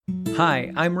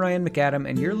Hi, I'm Ryan McAdam,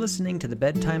 and you're listening to the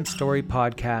Bedtime Story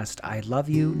Podcast, I Love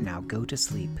You, Now Go to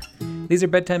Sleep. These are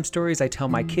bedtime stories I tell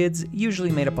my kids,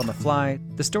 usually made up on the fly.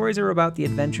 The stories are about the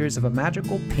adventures of a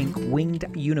magical pink winged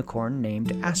unicorn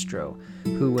named Astro,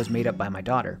 who was made up by my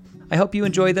daughter. I hope you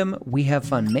enjoy them. We have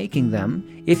fun making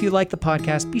them. If you like the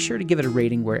podcast, be sure to give it a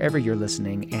rating wherever you're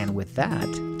listening. And with that,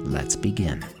 let's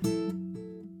begin.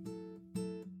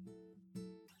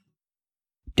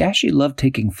 Dashie loved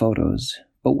taking photos,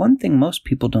 but one thing most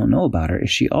people don't know about her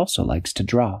is she also likes to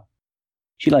draw.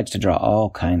 She likes to draw all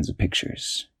kinds of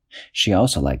pictures. She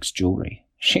also likes jewelry.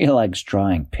 She likes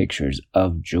drawing pictures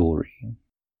of jewelry.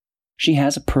 She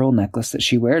has a pearl necklace that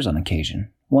she wears on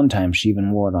occasion. One time she even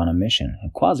wore it on a mission,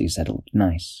 and Quasi said it looked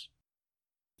nice.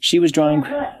 She was drawing... They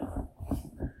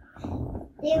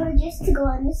were just to go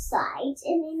on the sides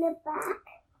and in the back,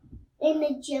 and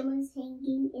the gem was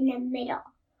hanging in the middle.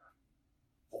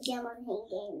 The gem was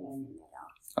hanging in the middle.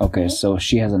 Okay, so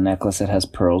she has a necklace that has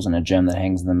pearls and a gem that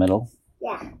hangs in the middle?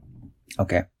 Yeah.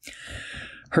 Okay.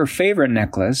 Her favorite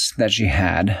necklace that she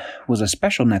had was a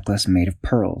special necklace made of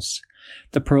pearls.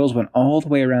 The pearls went all the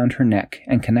way around her neck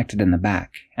and connected in the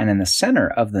back, and in the center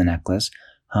of the necklace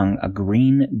hung a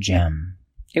green gem.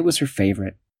 It was her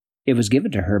favorite. It was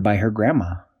given to her by her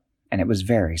grandma, and it was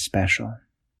very special.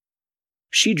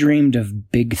 She dreamed of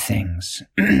big things.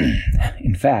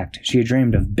 In fact, she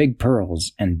dreamed of big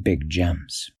pearls and big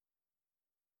gems.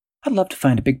 I'd love to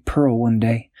find a big pearl one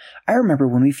day. I remember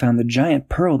when we found the giant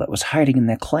pearl that was hiding in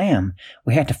that clam.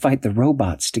 We had to fight the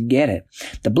robots to get it.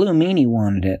 The blue meanie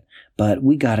wanted it, but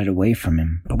we got it away from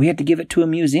him. But we had to give it to a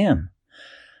museum.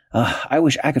 I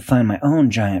wish I could find my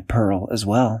own giant pearl as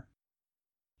well.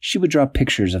 She would draw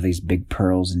pictures of these big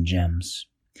pearls and gems.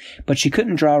 But she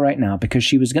couldn't draw right now because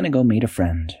she was going to go meet a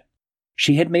friend.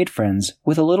 She had made friends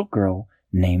with a little girl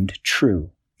named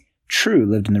True. True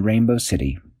lived in the Rainbow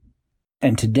City.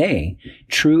 And today,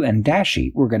 True and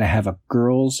Dashie were going to have a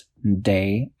girls'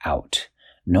 day out.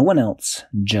 No one else,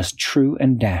 just True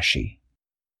and Dashie.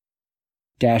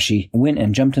 Dashie went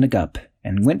and jumped in a gup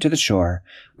and went to the shore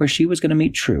where she was going to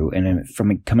meet True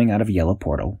from coming out of a yellow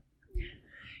portal.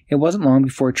 It wasn't long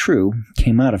before True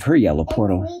came out of her yellow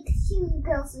portal. She was a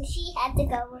girl, so she had to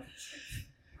go with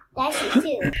Dashie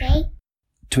too, okay?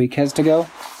 Tweak has to go?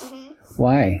 Mm-hmm.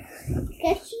 Why?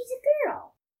 Because she's a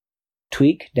girl.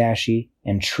 Tweak, Dashie,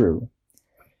 and True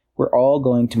were all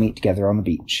going to meet together on the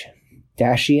beach.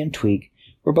 Dashie and Tweak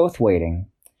were both waiting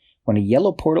when a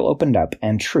yellow portal opened up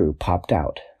and True popped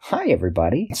out. "Hi,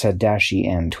 everybody," said Dashie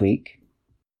and Tweak.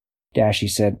 Dashie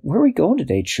said, "Where are we going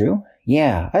today, True?"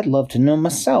 "Yeah, I'd love to know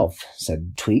myself,"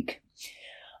 said Tweak.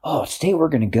 "Oh, today we're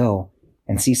going to go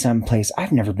and see some place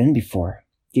I've never been before.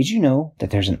 Did you know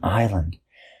that there's an island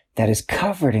that is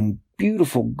covered in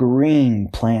beautiful green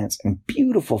plants and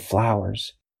beautiful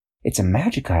flowers? It's a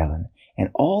magic island, and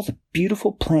all the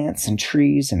beautiful plants and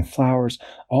trees and flowers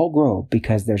all grow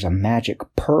because there's a magic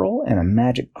pearl and a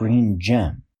magic green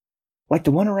gem." "Like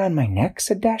the one around my neck?"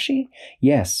 said Dashie.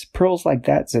 "Yes, pearls like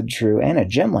that," said True, "and a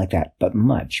gem like that, but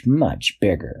much, much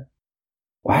bigger."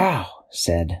 "Wow,"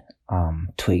 said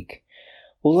Tweak.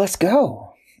 "Well, let's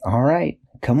go." "All right,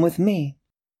 come with me."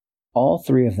 All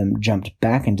three of them jumped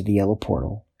back into the yellow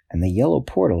portal, and the yellow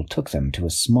portal took them to a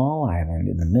small island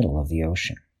in the middle of the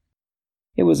ocean.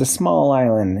 It was a small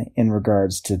island in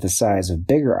regards to the size of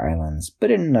bigger islands,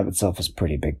 but in and of itself was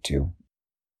pretty big too.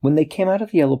 When they came out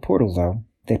of the yellow portal, though,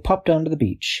 they popped onto the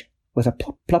beach with a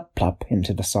plop, plop, plop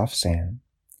into the soft sand.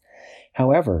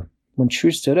 However, when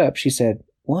True stood up, she said,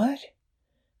 "What?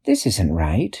 This isn't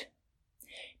right."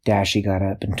 Dashie got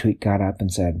up and Tweak got up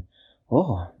and said,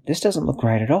 "Oh, this doesn't look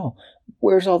right at all.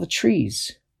 Where's all the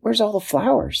trees? Where's all the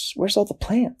flowers? Where's all the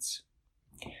plants?"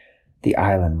 The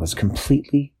island was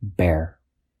completely bare.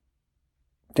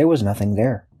 There was nothing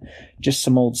there. Just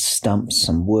some old stumps,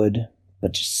 some wood,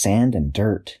 but just sand and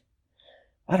dirt.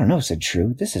 "I don't know," said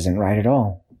True. "This isn't right at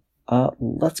all.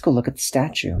 Let's go look at the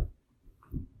statue."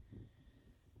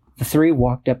 The three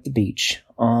walked up the beach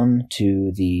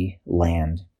onto the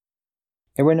land.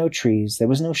 There were no trees. There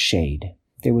was no shade.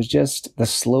 There was just the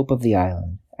slope of the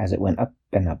island as it went up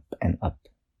and up and up.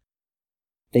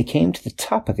 They came to the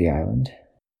top of the island,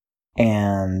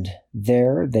 and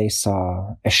there they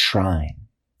saw a shrine.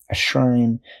 A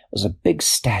shrine was a big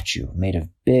statue made of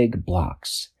big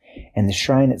blocks, and the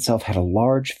shrine itself had a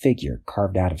large figure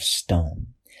carved out of stone.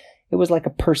 It was like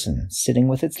a person sitting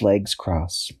with its legs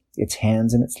crossed, its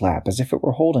hands in its lap as if it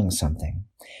were holding something,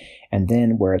 and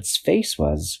then where its face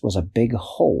was a big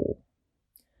hole.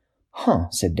 "Huh,"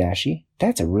 said Dashie,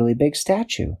 "that's a really big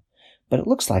statue, but it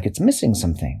looks like it's missing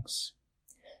some things."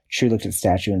 True looked at the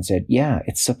statue and said, "Yeah,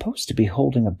 it's supposed to be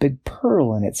holding a big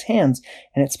pearl in its hands,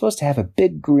 and it's supposed to have a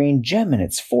big green gem in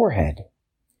its forehead.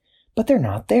 But they're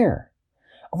not there.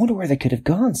 I wonder where they could have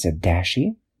gone," said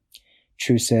Dashie.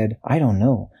 True said, "I don't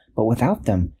know, but without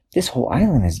them, this whole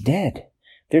island is dead.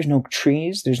 There's no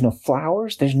trees, there's no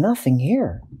flowers, there's nothing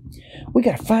here. We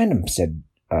gotta find them," said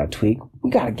Tweak. "We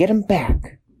gotta get them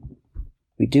back."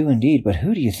 "We do indeed, but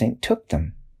who do you think took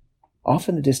them?" Off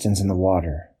in the distance in the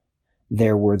water,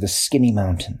 there were the Skinny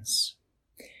Mountains.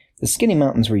 The Skinny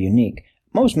Mountains were unique.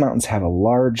 Most mountains have a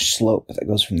large slope that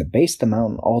goes from the base of the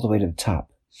mountain all the way to the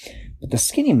top. But the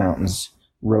Skinny Mountains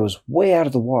rose way out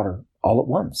of the water all at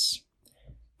once.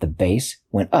 The base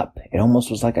went up. It almost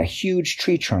was like a huge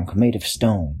tree trunk made of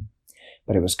stone,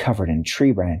 but it was covered in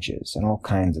tree branches and all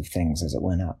kinds of things as it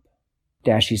went up.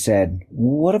 Dashie said,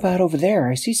 "What about over there?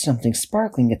 I see something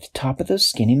sparkling at the top of those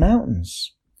Skinny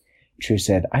Mountains." True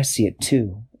said, "I see it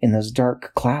too. In those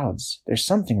dark clouds, there's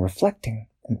something reflecting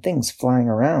and things flying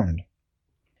around."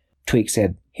 Tweak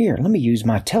said, "Here, let me use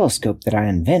my telescope that I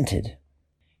invented."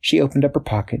 She opened up her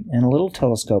pocket, and a little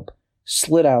telescope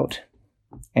slid out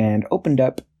and opened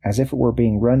up as if it were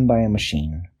being run by a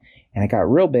machine. And it got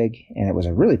real big, and it was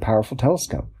a really powerful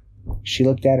telescope. She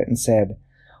looked at it and said,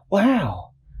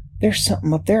 "Wow, there's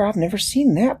something up there. I've never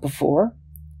seen that before."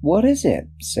 "What is it?"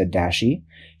 said Dashie.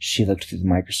 She looked through the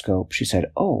microscope. She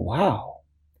said, "Oh, wow."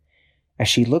 As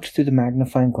she looked through the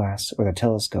magnifying glass or the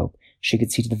telescope, she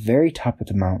could see to the very top of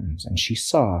the mountains, and she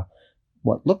saw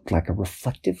what looked like a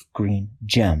reflective green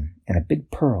gem and a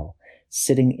big pearl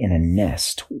sitting in a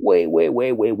nest way, way,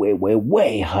 way, way, way, way,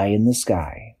 way high in the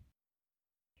sky.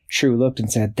 True looked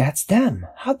and said, "That's them.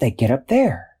 How'd they get up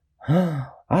there?"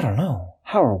 "I don't know.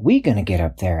 How are we going to get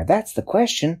up there? That's the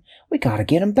question. We got to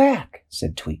get 'em back,"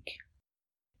 said Tweak.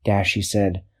 Dashie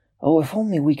said, "Oh, if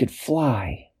only we could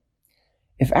fly.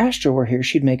 If Astro were here,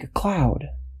 she'd make a cloud.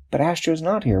 But Astro's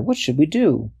not here. What should we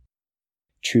do?"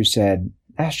 True said,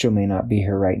 "Astro may not be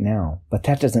here right now, but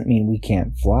that doesn't mean we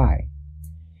can't fly."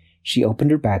 She opened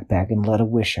her backpack and let a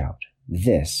wish out.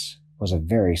 This was a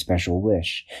very special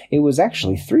wish. It was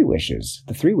actually 3 wishes.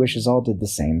 The 3 wishes all did the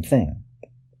same thing.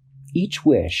 Each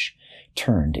wish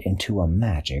turned into a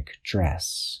magic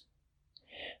dress.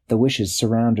 The wishes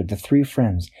surrounded the 3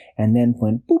 friends and then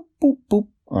went boop, boop, boop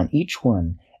on each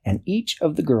one, and each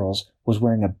of the girls was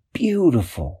wearing a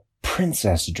beautiful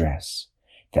princess dress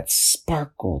that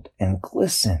sparkled and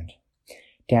glistened.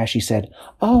 Dashie said,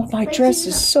 "Oh, my dress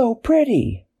is so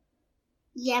pretty."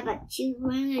 Yeah, but she's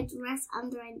wearing a dress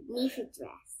underneath a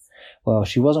dress. Well,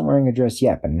 she wasn't wearing a dress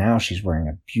yet, but now she's wearing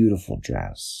a beautiful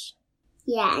dress.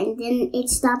 Yeah, and then it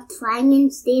stopped flying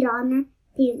and stayed on her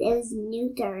because it was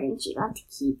new to her and she got to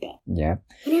keep it. Yeah.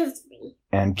 And it was free.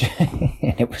 And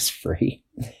it was free.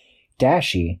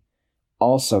 Dashie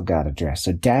also got a dress.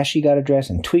 So Dashie got a dress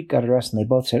and Tweak got a dress, and they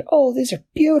both said, "Oh, these are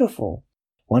beautiful."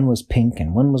 One was pink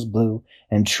and one was blue,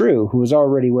 and True, who was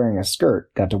already wearing a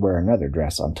skirt, got to wear another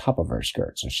dress on top of her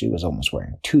skirt, so she was almost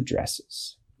wearing 2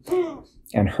 dresses.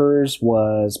 And hers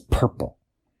was purple.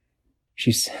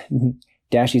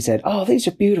 Dashie said, "Oh, these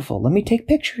are beautiful. Let me take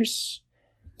pictures."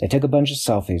 They took a bunch of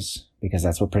selfies, because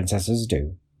that's what princesses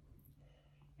do.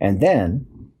 And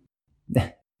then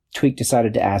Tweak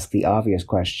decided to ask the obvious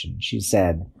question. She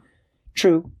said,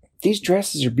 "True, these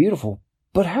dresses are beautiful,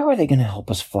 but how are they going to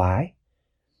help us fly?"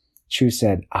 True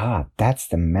said, "That's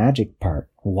the magic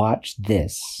part. Watch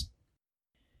this."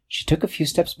 She took a few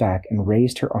steps back and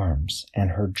raised her arms,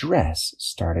 and her dress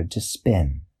started to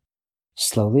spin.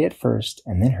 Slowly at first,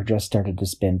 and then her dress started to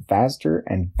spin faster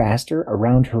and faster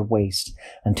around her waist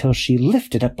until she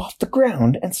lifted up off the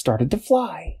ground and started to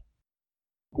fly.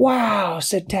 "Wow,"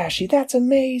 said Dashie, "that's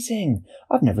amazing.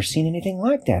 I've never seen anything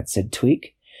like that," said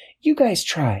Tweak. "You guys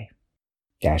try."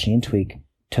 Dashie and Tweak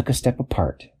took a step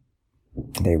apart.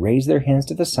 They raised their hands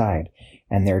to the side,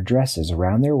 and their dresses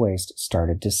around their waist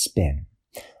started to spin,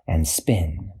 and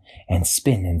spin, and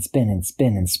spin, and spin, and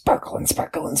spin, and sparkle, and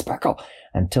sparkle, and sparkle,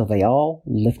 until they all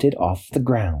lifted off the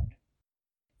ground.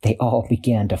 They all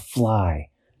began to fly.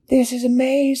 "This is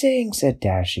amazing," said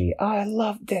Dashie. "I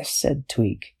love this," said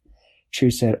Tweak.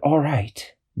 True said, "All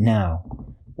right,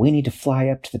 now we need to fly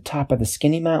up to the top of the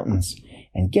Skinny Mountains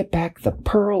and get back the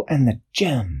pearl and the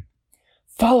gem.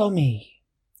 Follow me."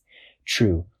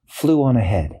 True flew on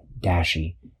ahead.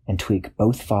 Dashie and Tweak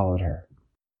both followed her.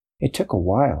 It took a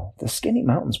while. The Skinny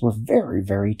Mountains were very,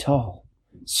 very tall.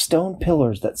 Stone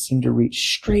pillars that seemed to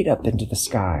reach straight up into the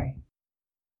sky.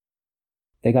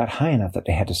 They got high enough that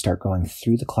they had to start going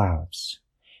through the clouds.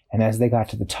 And as they got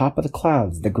to the top of the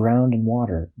clouds, the ground and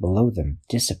water below them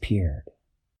disappeared.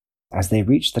 As they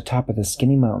reached the top of the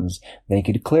Skinny Mountains, they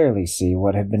could clearly see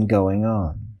what had been going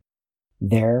on.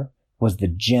 There was the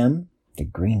gem, the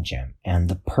green gem, and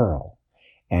the pearl,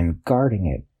 and guarding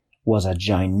it was a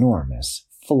ginormous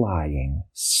flying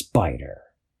spider.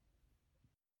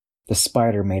 The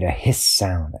spider made a hiss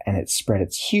sound, and it spread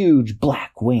its huge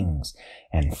black wings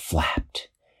and flapped.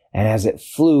 And as it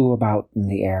flew about in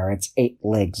the air, its 8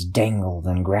 legs dangled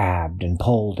and grabbed and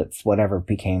pulled at whatever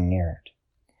became near it.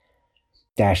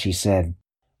 Dashi said,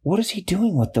 "What is he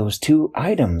doing with those 2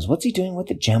 items? What's he doing with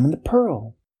the gem and the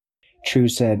pearl?" True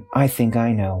said, "I think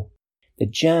I know. The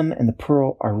gem and the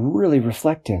pearl are really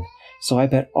reflective, so I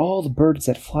bet all the birds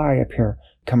that fly up here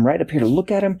come right up here to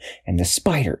look at him, and the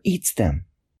spider eats them."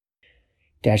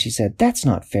 Dashi said, "That's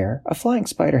not fair. A flying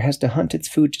spider has to hunt its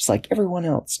food just like everyone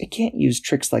else. It can't use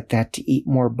tricks like that to eat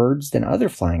more birds than other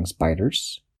flying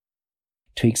spiders."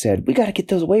 Tweak said, "We gotta get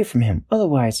those away from him.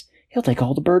 Otherwise, he'll take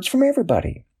all the birds from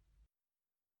everybody."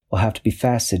 "We'll have to be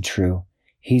fast," said True.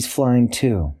 "He's flying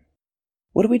too."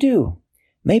 "What do we do?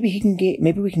 Maybe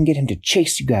we can get him to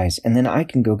chase you guys, and then I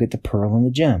can go get the pearl and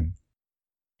the gem."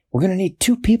 "We're gonna need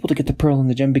 2 people to get the pearl and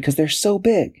the gem because they're so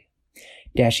big."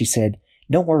 Dashi said,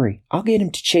 "Don't worry, I'll get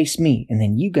him to chase me, and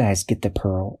then you guys get the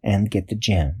pearl and get the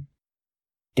gem."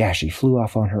 Dashi flew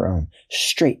off on her own,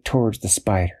 straight towards the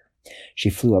spider. She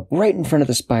flew up right in front of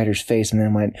the spider's face and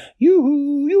then went,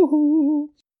 "Yoo-hoo, yoo-hoo,"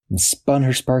 and spun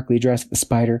her sparkly dress at the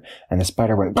spider, and the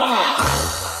spider went, "Bah!"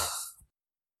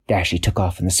 Dashi took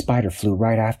off, and the spider flew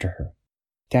right after her.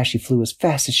 Dashi flew as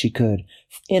fast as she could,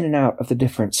 in and out of the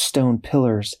different stone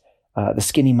pillars, the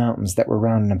skinny mountains that were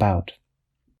round and about.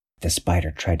 The spider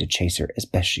tried to chase her as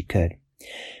best she could.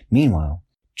 Meanwhile,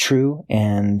 True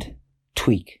and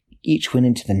Tweak each went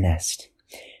into the nest.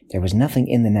 There was nothing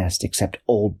in the nest except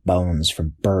old bones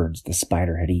from birds the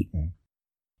spider had eaten.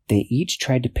 They each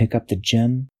tried to pick up the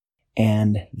gem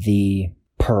and the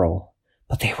pearl,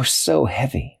 but they were so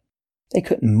heavy. They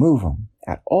couldn't move them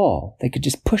at all. They could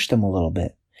just push them a little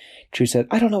bit. True said,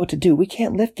 "I don't know what to do. We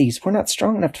can't lift these. We're not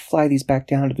strong enough to fly these back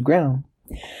down to the ground.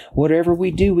 Whatever we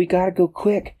do, we gotta go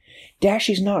quick.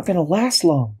 Dashi's not gonna last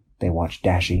long." They watched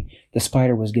Dashi. The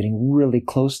spider was getting really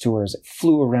close to her as it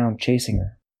flew around chasing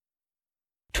her.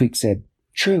 Tweak said,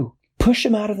 "True, push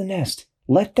them out of the nest.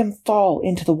 Let them fall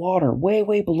into the water way,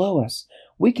 way below us.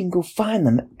 We can go find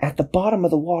them at the bottom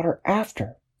of the water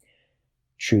after."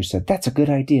 True said, "That's a good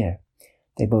idea."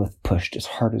 They both pushed as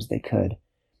hard as they could.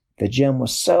 The gem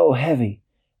was so heavy.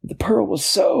 The pearl was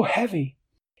so heavy.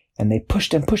 And they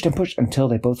pushed and pushed and pushed until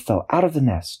they both fell out of the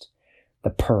nest. The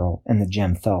pearl and the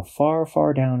gem fell far,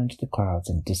 far down into the clouds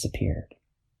and disappeared.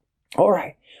 "All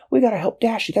right, we gotta help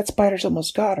Dashi. That spider's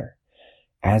almost got her."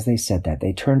 As they said that,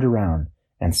 they turned around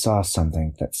and saw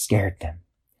something that scared them.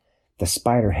 The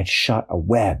spider had shot a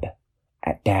web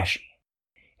at Dashi,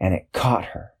 and it caught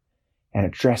her, and her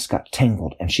dress got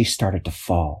tangled, and she started to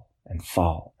fall and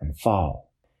fall and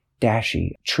fall.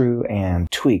 Dashi, True, and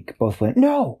Tweak both went,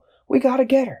 "No, we gotta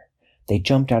get her." They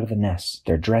jumped out of the nest,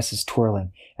 their dresses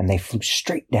twirling, and they flew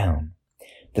straight down.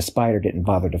 The spider didn't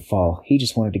bother to fall. He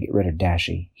just wanted to get rid of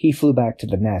Dashi. He flew back to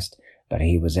the nest, but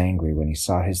he was angry when he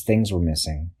saw his things were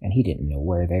missing, and he didn't know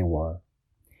where they were.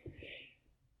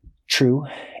 True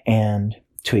and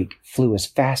Tweak flew as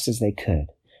fast as they could.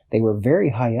 They were very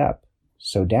high up,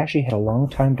 so Dashi had a long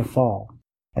time to fall,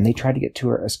 and they tried to get to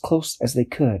her as close as they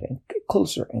could, and get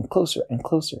closer and closer and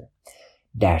closer.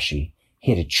 Dashi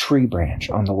hit a tree branch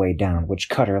on the way down, which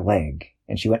cut her leg,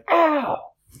 and she went,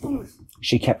 "Ow!"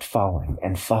 She kept falling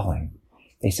and falling.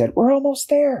 They said, "We're almost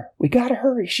there. We gotta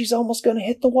hurry. She's almost gonna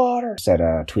hit the water," said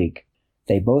Tweak.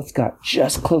 They both got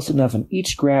just close enough and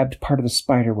each grabbed part of the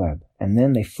spider web, and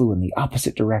then they flew in the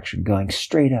opposite direction, going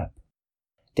straight up.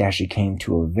 Dashi came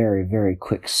to a very, very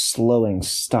quick slowing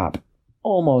stop,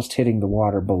 almost hitting the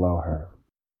water below her.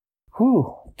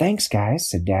 "Whew, thanks, guys,"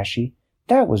 said Dashi.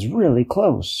 "That was really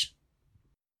close."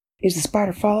 "Is the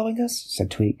spider following us?" said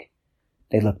Tweak.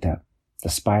 They looked up. The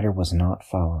spider was not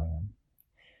following them.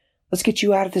 "Let's get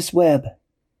you out of this web."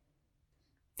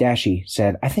 Dashi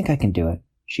said, "I think I can do it."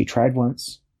 She tried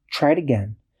once, tried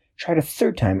again, tried a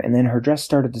third time, and then her dress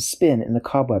started to spin in the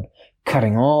cobweb,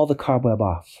 cutting all the cobweb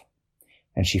off.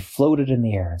 And she floated in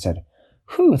the air and said,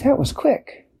 "Whew, that was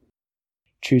quick."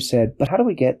 True said, "But how do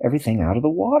we get everything out of the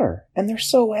water? And they're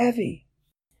so heavy."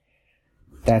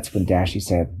 That's when Dashi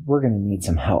said, "We're going to need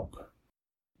some help."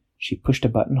 She pushed a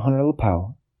button on her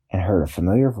lapel and heard a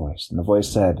familiar voice, and the voice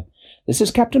said, "This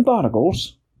is Captain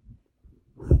Barnacles."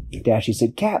 Dashi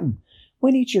said, "Captain,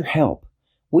 we need your help.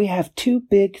 We have 2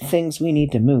 big things we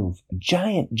need to move, a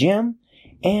giant gem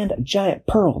and a giant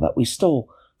pearl that we stole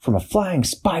from a flying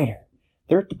spider.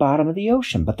 They're at the bottom of the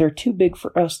ocean, but they're too big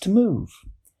for us to move."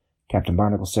 Captain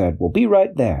Barnacle said, "We'll be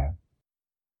right there."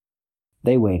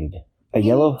 They waited. A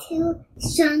yellow... Two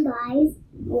strong guys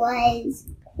was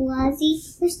Quasi,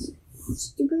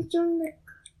 super strong, the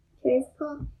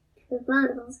Crystal, the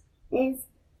Barnacles, is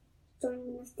strong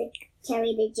enough to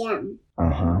carry the gem.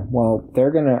 Well,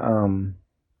 they're gonna,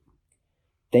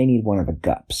 they need one of the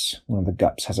Gups. One of the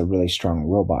Gups has a really strong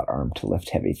robot arm to lift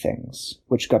heavy things.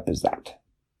 Which Gup is that?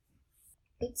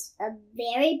 It's a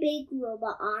very big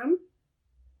robot arm.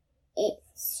 It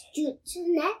shoots a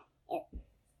net.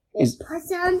 It puts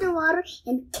it underwater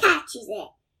and catches it.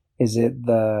 Is it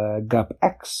the Gup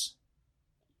X?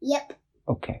 Yep.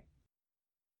 Okay.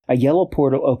 A yellow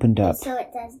portal opened up. So it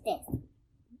does this.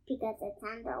 Because it's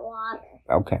underwater.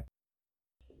 Okay.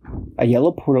 A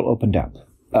yellow portal opened up.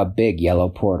 A big yellow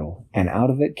portal. And out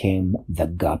of it came the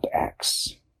Gup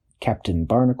X. Captain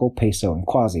Barnacle, Peso, and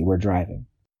Quasi were driving.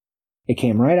 It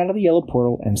came right out of the yellow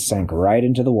portal and sank right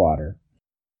into the water.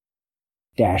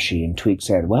 Dashy and Tweak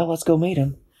said, well, let's go meet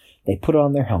him. They put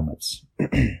on their helmets.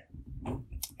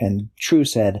 And True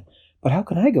said, but how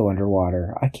can I go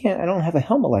underwater? I don't have a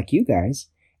helmet like you guys.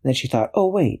 And then she thought, oh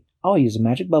wait, I'll use a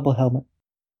magic bubble helmet.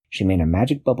 She made a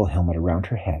magic bubble helmet around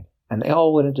her head, and they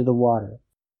all went into the water.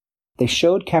 They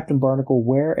showed Captain Barnacle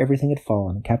where everything had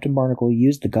fallen. Captain Barnacle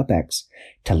used the Gup X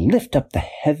to lift up the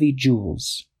heavy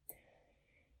jewels.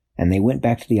 And they went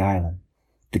back to the island.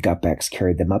 The Gup X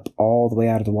carried them up all the way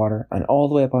out of the water and all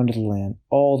the way up onto the land,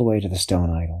 all the way to the stone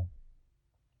idol.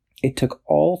 It took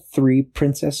all three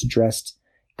princess-dressed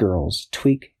girls,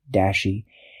 Tweak, Dashy,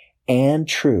 and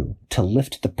True, to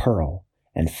lift the pearl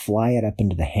and fly it up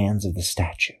into the hands of the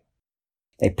statue.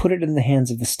 They put it in the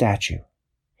hands of the statue,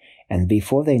 and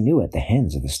before they knew it, the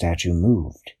hands of the statue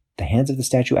moved. The hands of the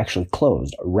statue actually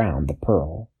closed around the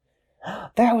pearl.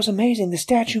 That was amazing. The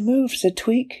statue moved, said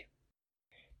Tweak.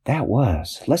 That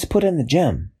was. Let's put in the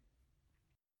gem.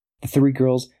 The three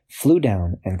girls flew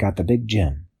down and got the big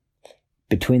gem.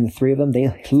 Between the three of them, they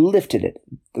lifted it,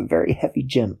 the very heavy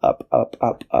gem, up, up,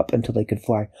 up, up, until they could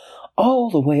fly all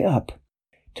the way up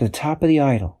to the top of the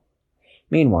idol.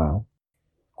 Meanwhile,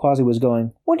 Quasi was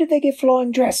going, when did they get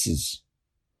flowing dresses?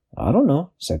 I don't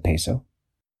know, said Peso.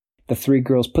 The three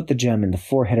girls put the gem in the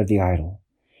forehead of the idol,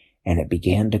 and it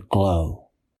began to glow.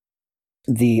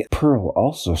 The pearl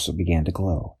also began to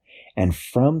glow, and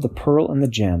from the pearl and the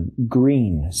gem,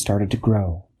 green started to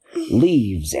grow.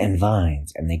 Leaves and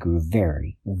vines, and they grew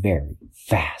very, very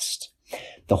fast.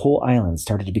 The whole island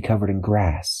started to be covered in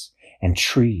grass, and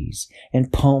trees,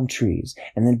 and palm trees,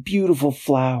 and then beautiful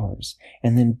flowers,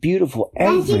 and then beautiful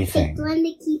everything. That's a one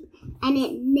to keep, and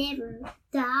it never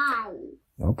dies.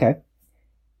 Okay.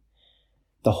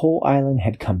 The whole island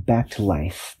had come back to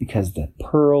life because the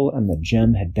pearl and the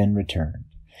gem had been returned.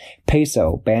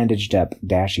 Peso bandaged up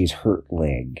Dashy's hurt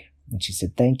leg, and she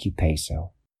said, thank you,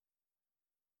 Peso.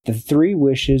 The three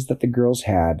wishes that the girls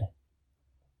had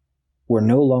were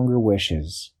no longer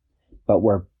wishes, but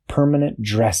were permanent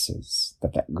dresses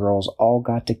that the girls all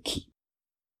got to keep.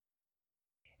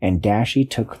 And Dashy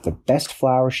took the best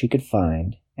flower she could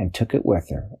find and took it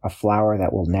with her, a flower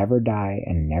that will never die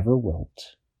and never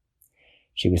wilt.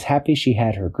 She was happy she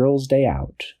had her girls' day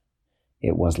out.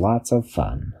 It was lots of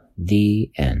fun. The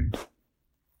end.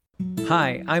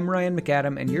 Hi, I'm Ryan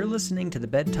McAdam, and you're listening to the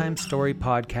Bedtime Story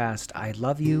Podcast. I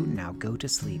love you, now go to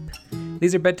sleep.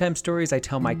 These are bedtime stories I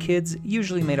tell my kids,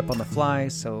 usually made up on the fly,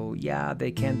 so yeah, they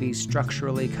can be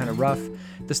structurally kind of rough.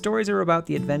 The stories are about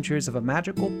the adventures of a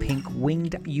magical pink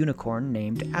winged unicorn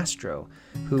named Astro,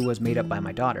 who was made up by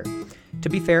my daughter. To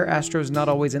be fair, Astro's not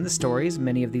always in the stories.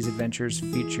 Many of these adventures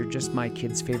feature just my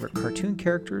kids' favorite cartoon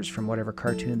characters from whatever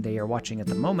cartoon they are watching at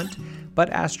the moment,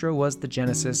 but Astro was the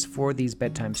genesis for these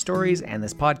bedtime stories and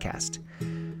this podcast.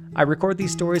 I record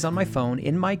these stories on my phone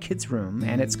in my kids' room,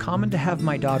 and it's common to have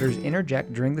my daughters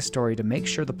interject during the story to make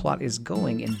sure the plot is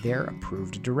going in their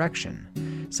approved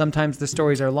direction. Sometimes the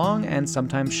stories are long and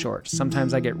sometimes short.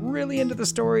 Sometimes I get really into the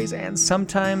stories, and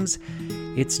sometimes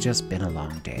it's just been a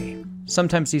long day.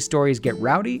 Sometimes these stories get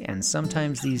rowdy, and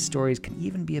sometimes these stories can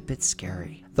even be a bit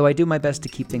scary. Though I do my best to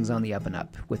keep things on the up and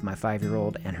up with my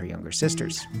 5-year-old and her younger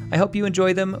sisters. I hope you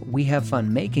enjoy them. We have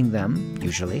fun making them,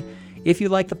 usually. If you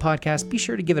like the podcast, be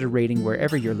sure to give it a rating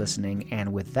wherever you're listening.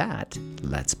 And with that,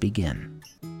 let's begin.